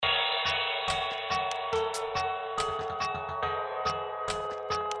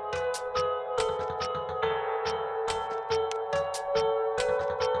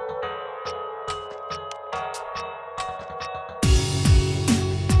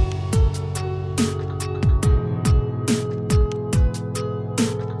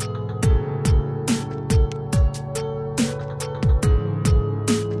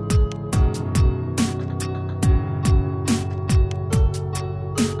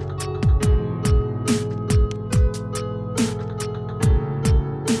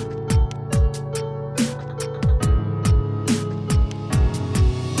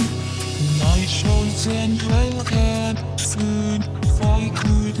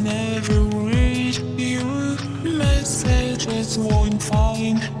just won't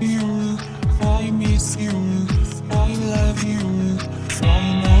find you. I miss you, I love you.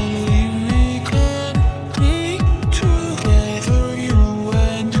 Finally we can be together, you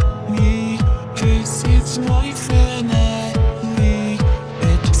and me. This is my finale.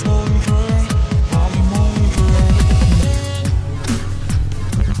 It's over, I'm over.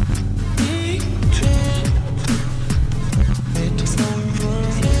 It's over.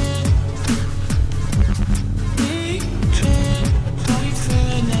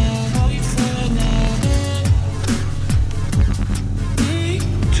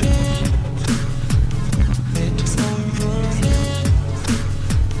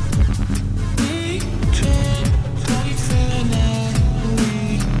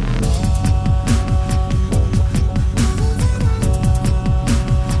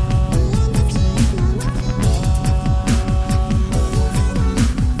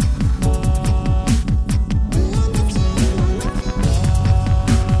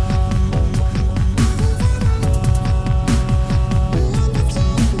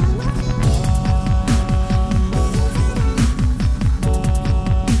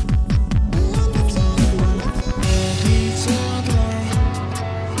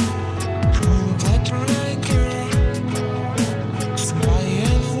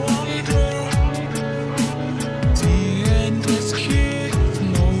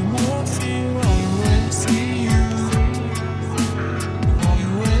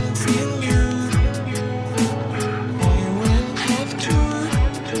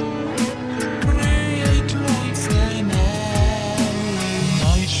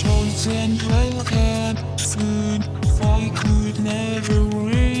 And welcome soon. I could never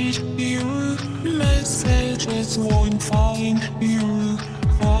reach you. Messages won't find you.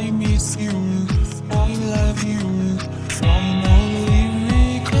 I miss you.